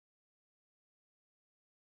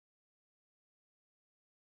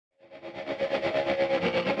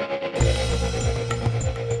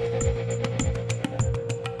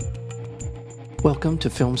Welcome to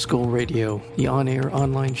Film School Radio, the on-air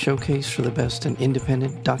online showcase for the best in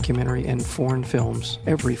independent documentary and foreign films,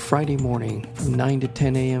 every Friday morning from 9 to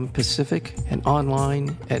 10 a.m. Pacific and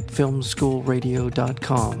online at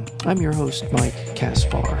filmschoolradio.com. I'm your host, Mike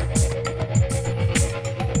Kaspar.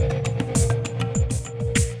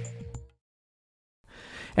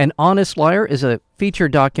 An Honest Liar is a feature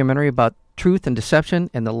documentary about truth and deception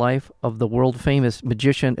and the life of the world-famous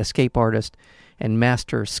magician, escape artist, and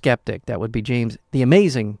master skeptic. That would be James the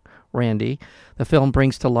Amazing Randi. The film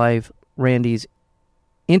brings to life Randi's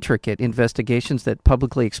intricate investigations that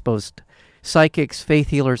publicly exposed psychics, faith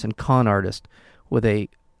healers, and con artists with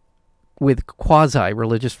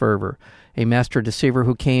quasi-religious fervor. A master deceiver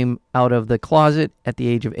who came out of the closet at the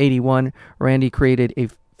age of 81, Randi created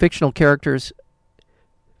fictional characters,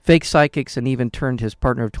 fake psychics, and even turned his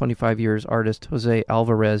partner of 25 years, artist Jose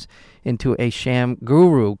Alvarez, into a sham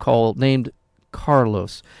guru named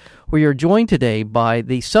Carlos. We are joined today by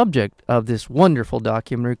the subject of this wonderful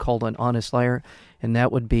documentary called An Honest Liar, and that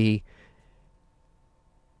would be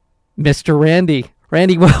Mr. Randi.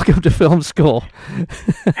 Randi, welcome to Film School.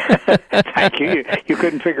 Thank you. You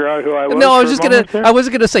couldn't figure out who I was. No, I was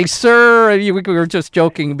gonna say, sir. We were just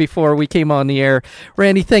joking before we came on the air.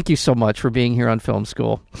 Randi, thank you so much for being here on Film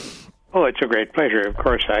School. Oh, it's a great pleasure. Of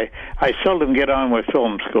course, I seldom get on with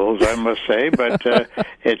film schools, I must say, but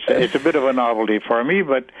it's a bit of a novelty for me.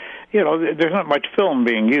 But you know, there's not much film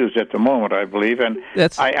being used at the moment, I believe, and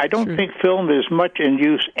I don't true. think film is much in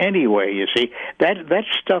use anyway. You see, that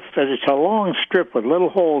stuff that it's a long strip with little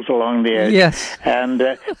holes along the edge. Yes, and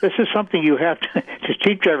this is something you have to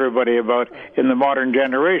teach everybody about in the modern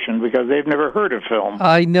generation because they've never heard of film.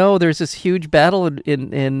 I know there's this huge battle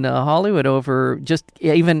in Hollywood over just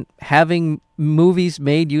even having movies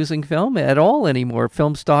made using film at all anymore.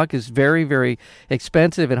 Film stock is very, very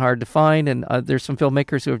expensive and hard to find, and there's some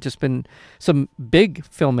filmmakers who have just been, some big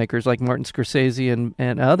filmmakers like Martin Scorsese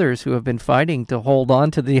and others who have been fighting to hold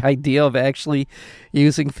on to the idea of actually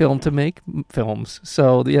using film to make films.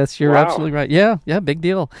 So yes, you're absolutely right. Yeah, big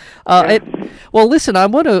deal. Well, listen, I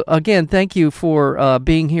want to again thank you for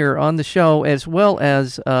being here on the show, as well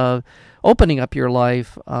as opening up your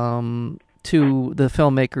life to the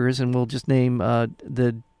filmmakers, and we'll just name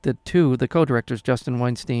the co-directors, Justin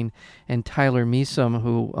Weinstein and Tyler Measom,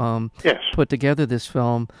 who put together this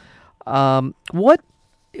film. When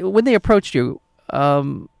they approached you,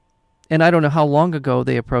 and I don't know how long ago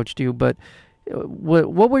they approached you, but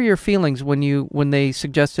what were your feelings when they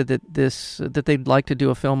suggested that they'd like to do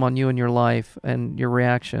a film on you and your life, and your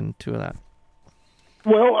reaction to that?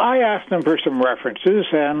 Well, I asked them for some references,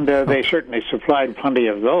 and they certainly supplied plenty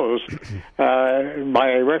of those.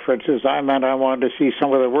 By references, I meant I wanted to see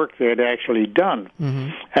some of the work they had actually done. Mm-hmm.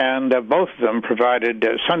 And both of them provided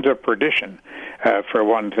Sons of Perdition, for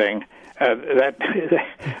one thing.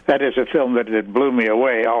 That is a film that blew me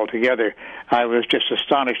away altogether. I was just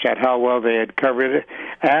astonished at how well they had covered it.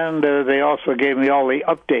 And they also gave me all the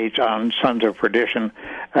updates on Sons of Perdition,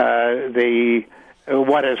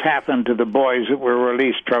 what has happened to the boys that were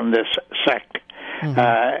released from this sect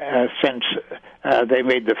since they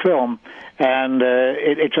made the film. And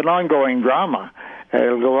it's an ongoing drama.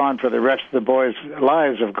 It'll go on for the rest of the boys'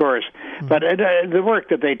 lives, of course. Mm-hmm. But the work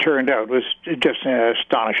that they turned out was just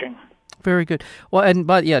astonishing. Very good. Well,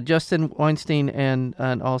 Justin Weinstein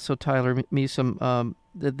and also Tyler Measom,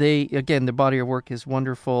 the body of work is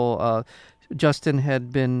wonderful. Justin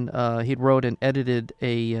had he wrote and edited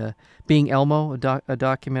a Being Elmo, a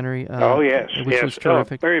documentary. Which was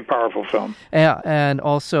terrific. Very powerful film. And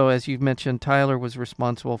also, as you've mentioned, Tyler was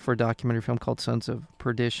responsible for a documentary film called Sons of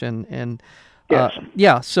Perdition. And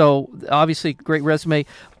so obviously great resume.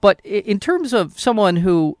 But in terms of someone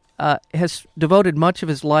who has devoted much of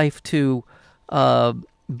his life to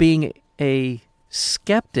being a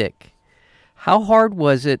skeptic, how hard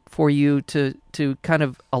was it for you to kind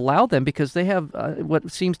of allow them, because they have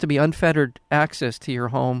what seems to be unfettered access to your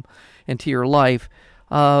home and to your life?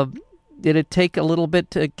 Did it take a little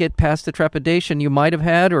bit to get past the trepidation you might have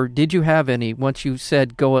had, or did you have any once you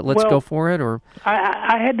said, let's go for it? Or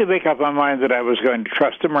I had to make up my mind that I was going to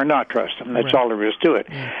trust them or not trust them. That's all there is to it.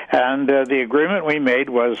 Yeah. And the agreement we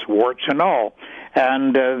made was warts and all.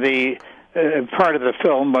 And the part of the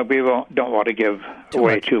film, but we don't want to give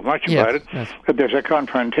away too much about it. Yes. But there's a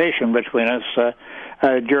confrontation between us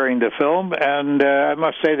during the film, and I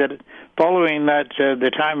must say that following that,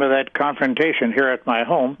 the time of that confrontation here at my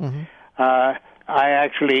home, I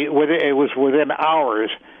actually, it was within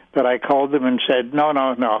hours that I called them and said, no,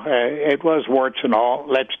 it was warts and all,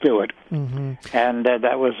 let's do it. Mm-hmm. And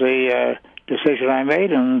that was the decision I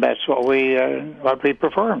made, and that's what we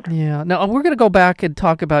performed. Yeah. Now, we're going to go back and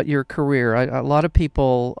talk about your career. A lot of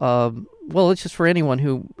people, well, it's just for anyone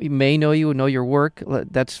who may know you and know your work,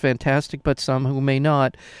 that's fantastic, but some who may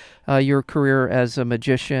not. Your career as a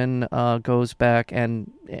magician goes back,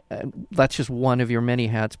 and that's just one of your many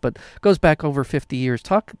hats, but goes back over 50 years.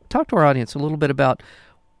 Talk to our audience a little bit about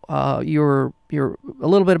your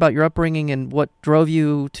upbringing and what drove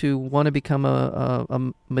you to want to become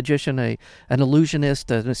a magician, an illusionist,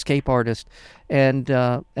 an escape artist, and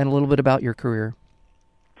a little bit about your career.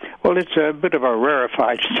 Well, it's a bit of a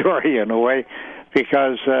rarefied story in a way,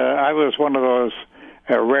 because I was one of those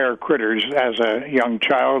rare critters as a young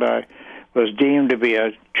child. I was deemed to be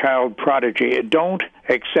a child prodigy. Don't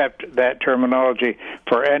accept that terminology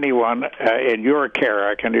for anyone in your care,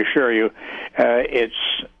 I can assure you. It's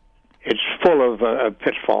full of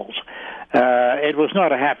pitfalls. It was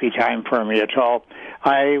not a happy time for me at all.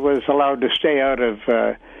 I was allowed to stay out of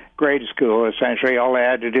grade school, essentially. All I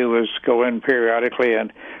had to do was go in periodically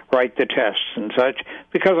and write the tests and such,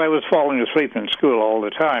 because I was falling asleep in school all the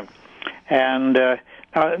time. And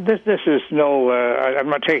this is I'm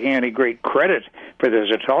not taking any great credit for this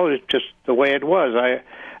at all. It's just the way it was.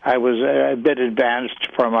 I was a bit advanced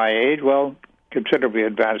for my age, well, considerably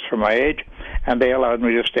advanced for my age, and they allowed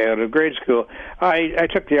me to stay out of grade school. I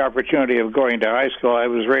took the opportunity of going to high school. I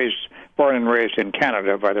was born and raised in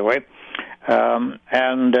Canada, by the way, and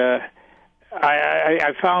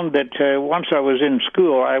I found that once I was in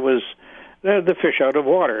school, I was the fish out of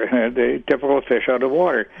water, the typical fish out of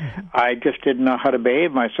water. Mm-hmm. I just didn't know how to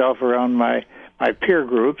behave myself around my peer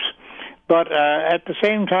groups. But at the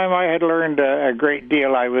same time, I had learned a great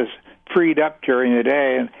deal. I was freed up during the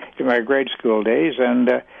day in my grade school days,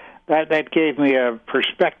 and that gave me a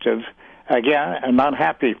perspective, again, an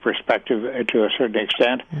unhappy perspective to a certain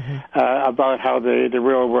extent, mm-hmm. About how the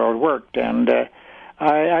real world worked. And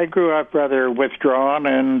I grew up rather withdrawn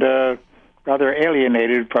and rather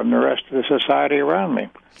alienated from the rest of the society around me.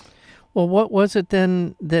 Well, what was it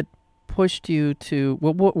then that pushed you to,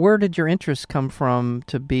 well, where did your interest come from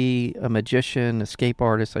to be a magician, escape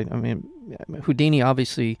artist? I mean, Houdini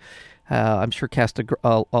obviously, I'm sure, cast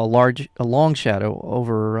a long shadow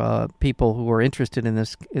over people who are interested in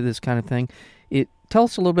this kind of thing. Tell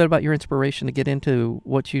us a little bit about your inspiration to get into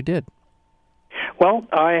what you did. Well,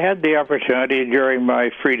 I had the opportunity during my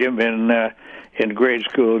freedom in grade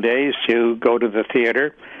school days to go to the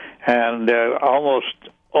theater, and almost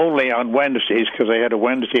only on Wednesdays, because I had a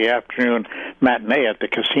Wednesday afternoon matinee at the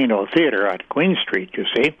Casino Theater on Queen Street, you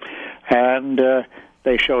see, and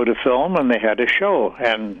they showed a film and they had a show,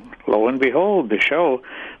 and lo and behold, the show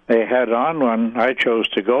they had on when I chose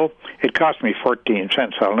to go, it cost me 14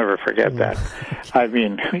 cents. I'll never forget that. I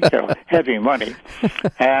mean, heavy money.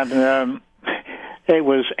 And it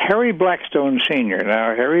was Harry Blackstone Sr.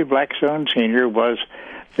 Now, Harry Blackstone Sr. was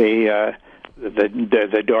the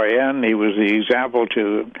doyen. He was the example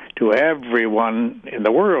to everyone in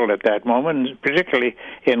the world at that moment, particularly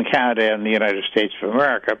in Canada and the United States of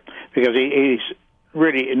America, because he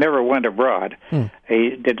really never went abroad.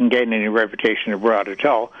 He didn't gain any reputation abroad at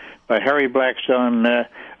all. But Harry Blackstone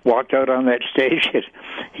walked out on that stage.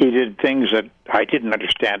 He did things that I didn't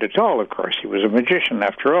understand at all, of course. He was a magician,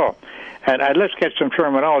 after all. And let's get some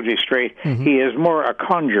terminology straight. Mm-hmm. He is more a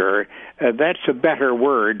conjurer. That's a better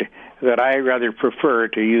word that I rather prefer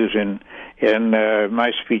to use in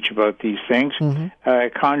my speech about these things.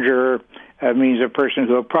 Mm-hmm. Conjurer means a person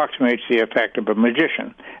who approximates the effect of a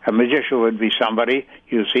magician. A magician would be somebody,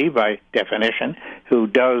 you see, by definition, who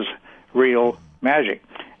does real magic.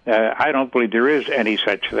 I don't believe there is any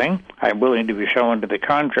such thing. I'm willing to be shown to the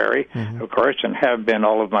contrary, mm-hmm. of course, and have been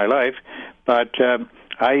all of my life. But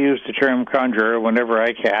I use the term conjurer whenever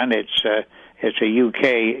I can. It's a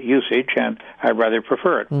UK usage, and I rather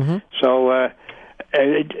prefer it. Mm-hmm. So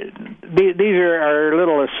these are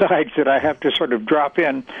little asides that I have to sort of drop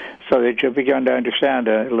in so that you'll begin to understand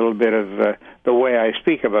a little bit of the way I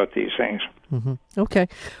speak about these things. Mm-hmm. Okay.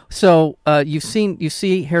 So you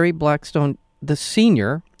see Harry Blackstone, the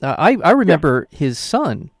senior. I remember his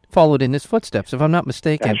son followed in his footsteps, if I'm not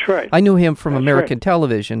mistaken. That's right. I knew him from American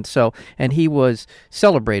television, and he was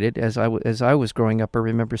celebrated as I was growing up. I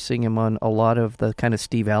remember seeing him on a lot of the kind of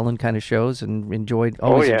Steve Allen kind of shows, and enjoyed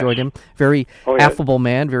him. Very affable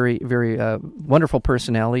man, very very wonderful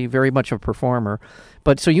personality, very much of a performer.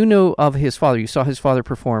 But so you knew of his father. You saw his father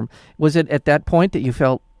perform. Was it at that point that you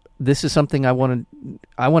felt this is something I want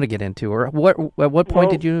to get into, or at what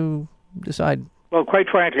point did you decide? Well, quite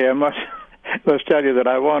frankly, must tell you that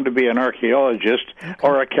I wanted to be an archaeologist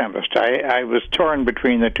or a chemist. I was torn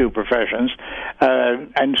between the two professions.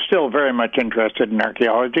 I'm still very much interested in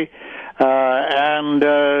archaeology.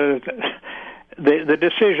 The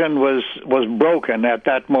decision was broken at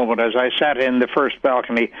that moment as I sat in the first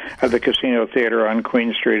balcony of the Casino Theatre on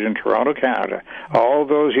Queen Street in Toronto, Canada, all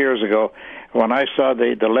those years ago, when I saw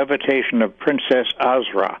the levitation of Princess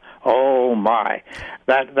Azra. Oh my,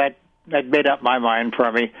 that made up my mind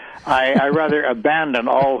for me. I rather abandoned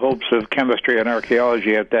all hopes of chemistry and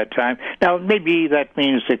archaeology at that time. Now, maybe that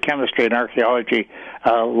means that chemistry and archaeology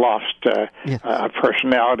lost a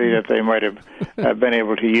personality that they might have been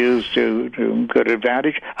able to use to good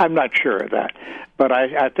advantage. I'm not sure of that. But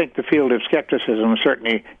I think the field of skepticism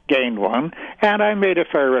certainly gained one, and I made a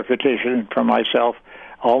fair reputation for myself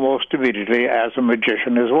almost immediately as a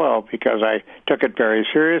magician as well, because I took it very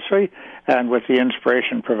seriously, and with the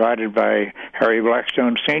inspiration provided by Harry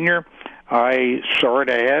Blackstone Sr., I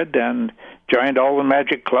soared ahead and joined all the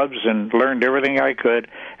magic clubs and learned everything I could,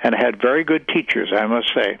 and had very good teachers, I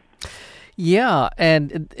must say. Yeah,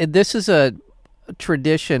 and this is a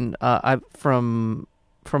tradition I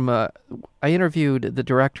interviewed the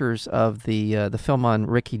directors of the film on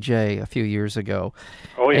Ricky Jay a few years ago.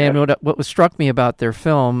 Oh, yeah. And what struck me about their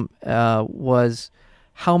film was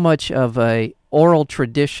how much of a oral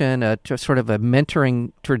tradition, sort of a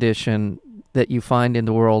mentoring tradition that you find in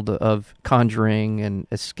the world of conjuring and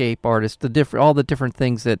escape artists, all the different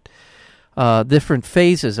things that different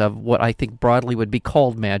phases of what I think broadly would be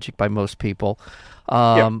called magic by most people.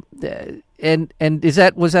 And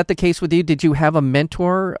was that the case with you? Did you have a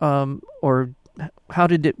mentor, or how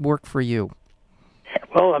did it work for you?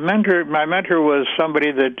 Well, my mentor was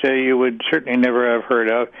somebody that you would certainly never have heard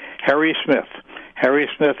of, Harry Smith. Harry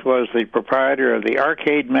Smith was the proprietor of the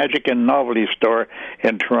Arcade Magic and Novelty Store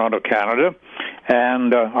in Toronto, Canada,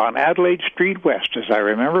 and on Adelaide Street West, as I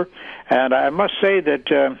remember. And I must say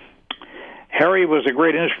that Harry was a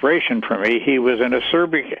great inspiration for me. He was an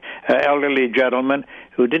acerbic elderly gentleman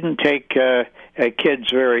who didn't take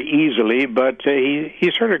kids very easily, but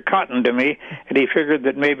he sort of cottoned to me, and he figured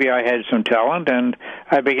that maybe I had some talent, and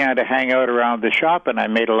I began to hang out around the shop, and I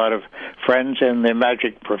made a lot of friends in the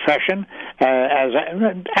magic profession, as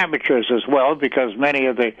amateurs as well, because many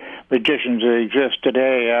of the magicians that exist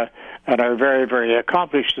today and are very, very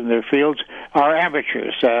accomplished in their fields are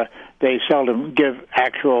amateurs. They seldom give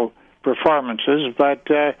actual performances, but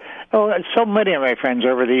so many of my friends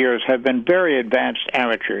over the years have been very advanced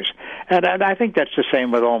amateurs, and I think that's the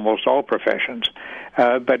same with almost all professions,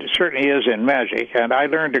 but it certainly is in magic, and I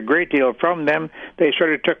learned a great deal from them. They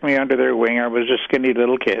sort of took me under their wing. I was a skinny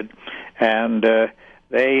little kid, and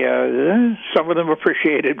they some of them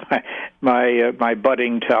appreciated my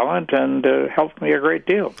budding talent and helped me a great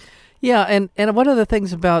deal. Yeah, and one of the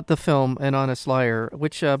things about the film An Honest Liar,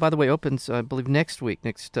 which, by the way, opens, I believe, next week,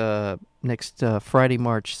 next Friday,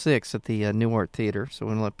 March 6th at the Newark Theater, so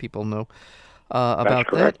we'll let people know about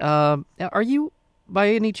that. Are you, by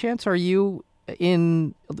any chance, are you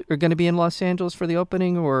going to be in Los Angeles for the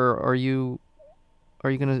opening, or are you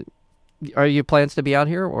plans to be out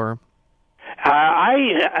here, or?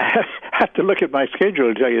 I have to look at my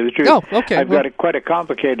schedule to tell you the truth. Oh, okay. I've got quite a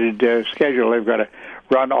complicated schedule. I've got to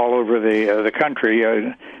run all over the country.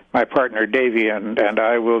 My partner Davey and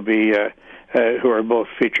I will be, who are both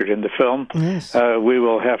featured in the film. Yes. We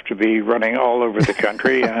will have to be running all over the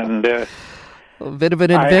country, and a bit of an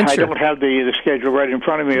adventure. I don't have the schedule right in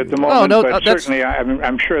front of me at the moment, but certainly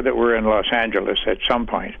I'm sure that we're in Los Angeles at some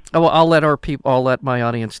point. Oh, well, I'll let my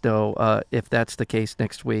audience know if that's the case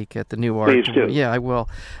next week at the Newark. Please do. Yeah, I will.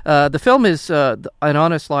 The film is An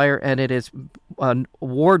Honest Liar, and it is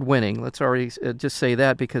award-winning. Let's already just say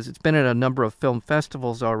that, because it's been at a number of film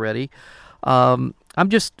festivals already.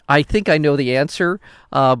 I think I know the answer,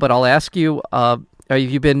 but I'll ask you.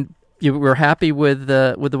 You were happy with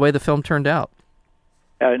the way the film turned out?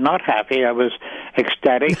 Not happy. I was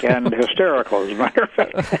ecstatic and hysterical, as a matter of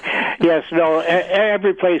fact. Yes, no,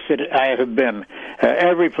 every place that I have been,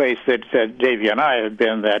 every place that Davey and I have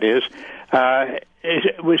been, that is,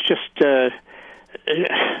 it was just,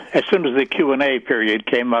 as soon as the Q&A period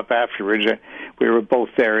came up afterwards, we were both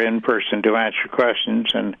there in person to answer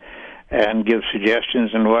questions and give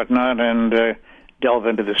suggestions and whatnot, and delve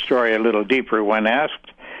into the story a little deeper when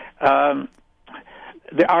asked. Our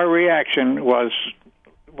reaction was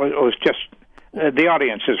just the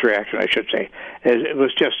audience's reaction, I should say. It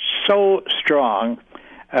was just so strong,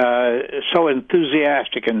 so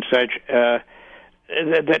enthusiastic and such that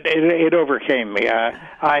it overcame me.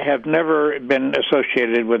 I have never been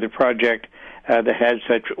associated with a project that had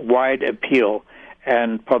such wide appeal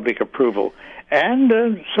and public approval.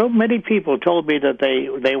 And so many people told me that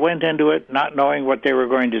they went into it not knowing what they were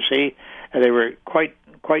going to see, and they were quite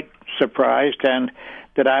surprised, and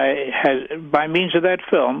that I had, by means of that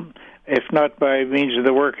film, if not by means of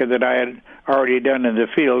the work that I had already done in the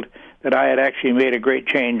field, that I had actually made a great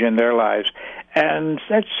change in their lives. And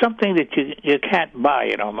that's something that you can't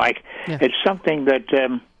buy, Mike. Yeah. It's something that,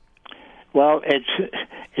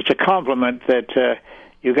 it's a compliment that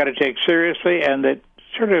you got to take seriously, and that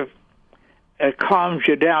sort of calms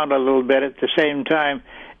you down a little bit. At the same time,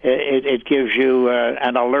 it gives you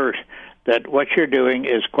an alert that what you're doing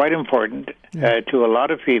is quite important to a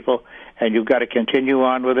lot of people, and you've got to continue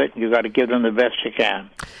on with it, and you've got to give them the best you can.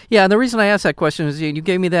 Yeah, and the reason I asked that question is you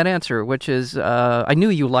gave me that answer, which is I knew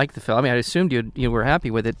you liked the film. I mean, I assumed you were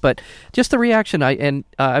happy with it, but just the reaction. I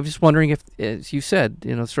was just wondering if, as you said,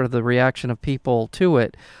 sort of the reaction of people to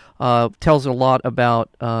it tells a lot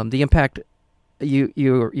about the impact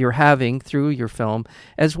you're having through your film,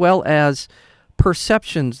 as well as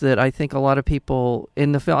perceptions that I think a lot of people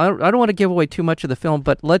in the film. I don't want to give away too much of the film,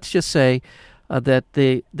 but let's just say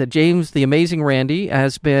that James, the Amazing Randi,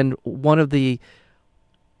 has been one of the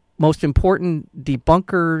most important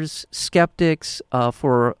debunkers, skeptics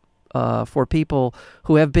for people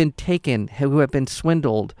who have been taken, who have been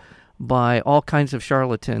swindled by all kinds of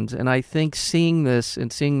charlatans. And I think seeing this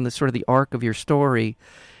and seeing the sort of the arc of your story,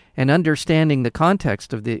 and understanding the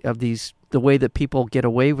context of these, the way that people get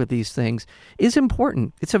away with these things, is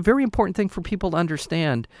important. It's a very important thing for people to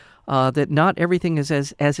understand that not everything is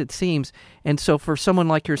as it seems. And so, for someone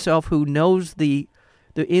like yourself who knows the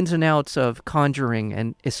ins and outs of conjuring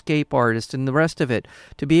and escape artists and the rest of it,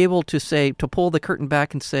 to be able to pull the curtain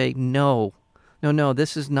back and say, no,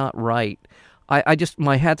 this is not right. I just,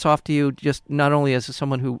 my hat's off to you, just not only as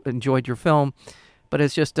someone who enjoyed your film, but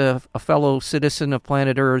as just a fellow citizen of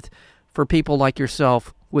planet Earth, for people like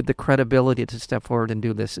yourself with the credibility to step forward and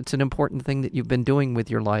do this. It's an important thing that you've been doing with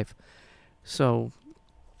your life. So,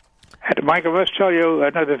 Mike, I must tell you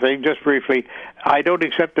another thing, just briefly. I don't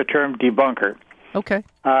accept the term debunker. Okay.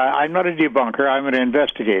 I'm not a debunker. I'm an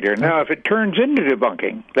investigator. Now, if it turns into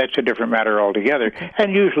debunking, that's a different matter altogether,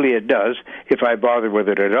 and usually it does, if I bother with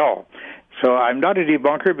it at all. So I'm not a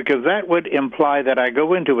debunker, because that would imply that I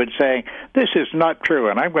go into it saying, this is not true,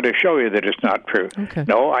 and I'm going to show you that it's not true. Okay.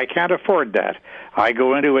 No, I can't afford that. I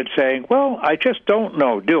go into it saying, well, I just don't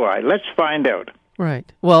know, do I? Let's find out.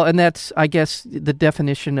 Right. Well, and that's, I guess, the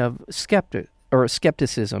definition of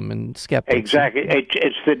skepticism and skeptics. Exactly.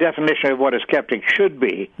 It's the definition of what a skeptic should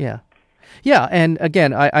be. Yeah. Yeah, and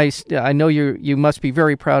again, I know you must be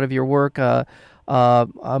very proud of your work.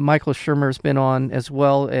 Michael Shermer's been on as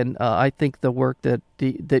well, and I think the work that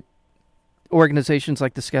that organizations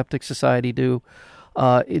like the Skeptic Society do,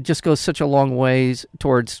 it just goes such a long ways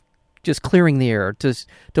towards just clearing the air,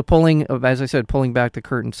 to pulling, as I said, pulling back the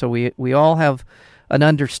curtain. So we all have an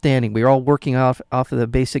understanding. We're all working off of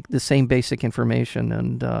the same basic information,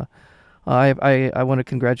 and I want to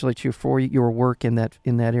congratulate you for your work in that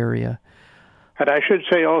area. And I should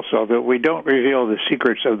say also that we don't reveal the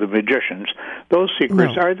secrets of the magicians. Those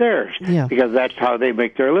secrets are theirs, because that's how they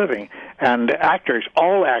make their living. And actors,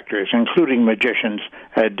 all actors, including magicians,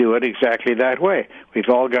 do it exactly that way. We've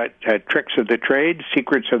all got tricks of the trade,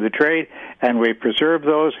 secrets of the trade, and we preserve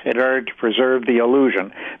those in order to preserve the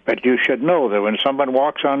illusion. But you should know that when someone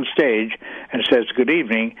walks on stage and says, good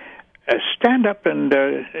evening, stand up and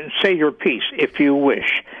say your piece, if you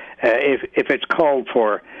wish, if it's called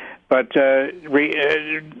for. But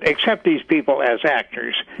accept these people as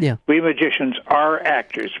actors. Yeah. We magicians are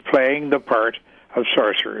actors playing the part of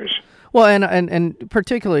sorcerers. Well, and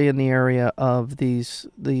particularly in the area of these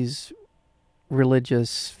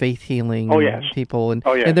religious faith healing people, and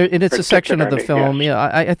it's a section of the film. Yes.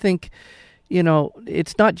 Yeah, I think,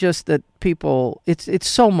 it's not just that people. It's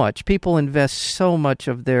so much. People invest so much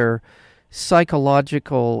of their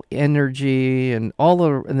psychological energy and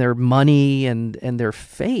and their money and their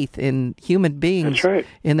faith in human beings. That's right.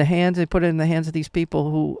 In the hands, they put it in the hands of these people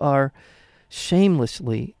who are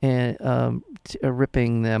shamelessly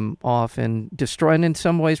ripping them off and destroying, in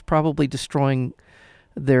some ways probably destroying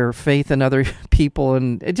their faith in other people,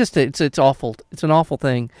 and it's awful. It's an awful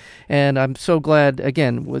thing, and I'm so glad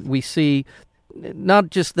again we see not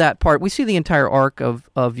just that part. We see the entire arc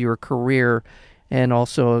of your career, and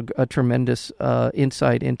also a tremendous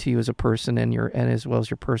insight into you as a person and as well as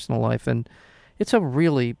your personal life. And it's a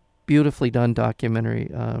really beautifully done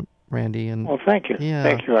documentary, Randi. And well, thank you. Yeah.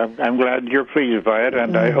 Thank you. I'm glad you're pleased by it,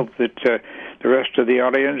 and I hope that the rest of the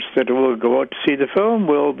audience that will go out to see the film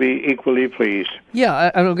will be equally pleased.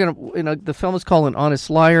 Yeah, I'm gonna. The film is called An Honest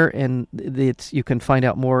Liar, and you can find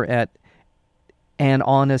out more at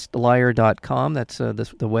anhonestliar.com. That's the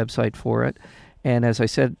website for it. And as I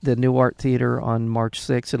said, the New Art Theater on March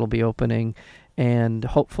 6th, it'll be opening. And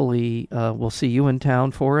hopefully we'll see you in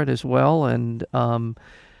town for it as well. And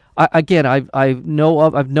I've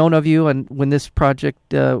known of you, and when this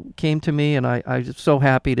project came to me, and I'm so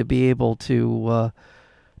happy to be able to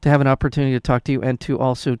have an opportunity to talk to you, and to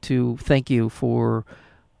also to thank you for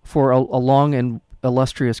a long and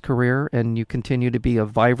illustrious career, and you continue to be a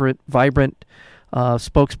vibrant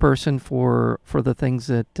spokesperson for the things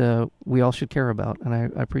that we all should care about, and I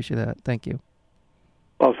appreciate that. Thank you.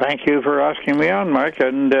 Well, thank you for asking me on, Mike,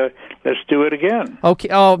 and let's do it again. Okay.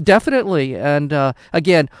 Oh, definitely. And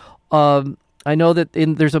again, I know that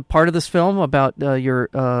there's a part of this film about your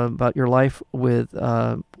life with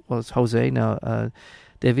was Jose now,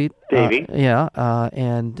 David.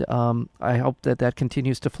 And I hope that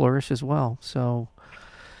continues to flourish as well. So,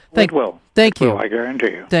 it will. Thank you. I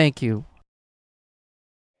guarantee you. Thank you.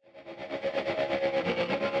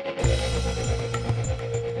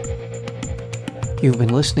 You've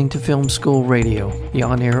been listening to Film School Radio, the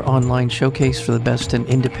on-air online showcase for the best in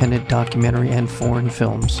independent documentary and foreign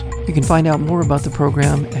films. You can find out more about the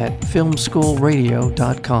program at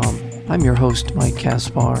filmschoolradio.com. I'm your host, Mike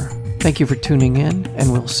Kaspar. Thank you for tuning in,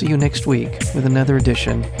 and we'll see you next week with another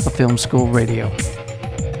edition of Film School Radio.